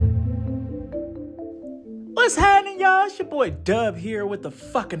What's happening, y'all? It's your boy Dub here with the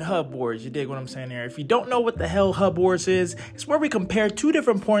fucking Hub Wars. You dig what I'm saying here? If you don't know what the hell Hub Wars is, it's where we compare two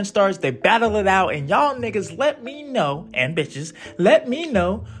different porn stars, they battle it out, and y'all niggas let me know, and bitches, let me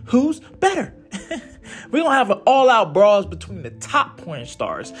know who's better. We're gonna have an all-out brawls between the top porn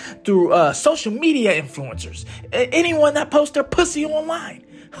stars through social media influencers, anyone that posts their pussy online.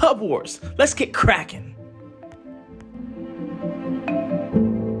 Hub Wars, let's get cracking.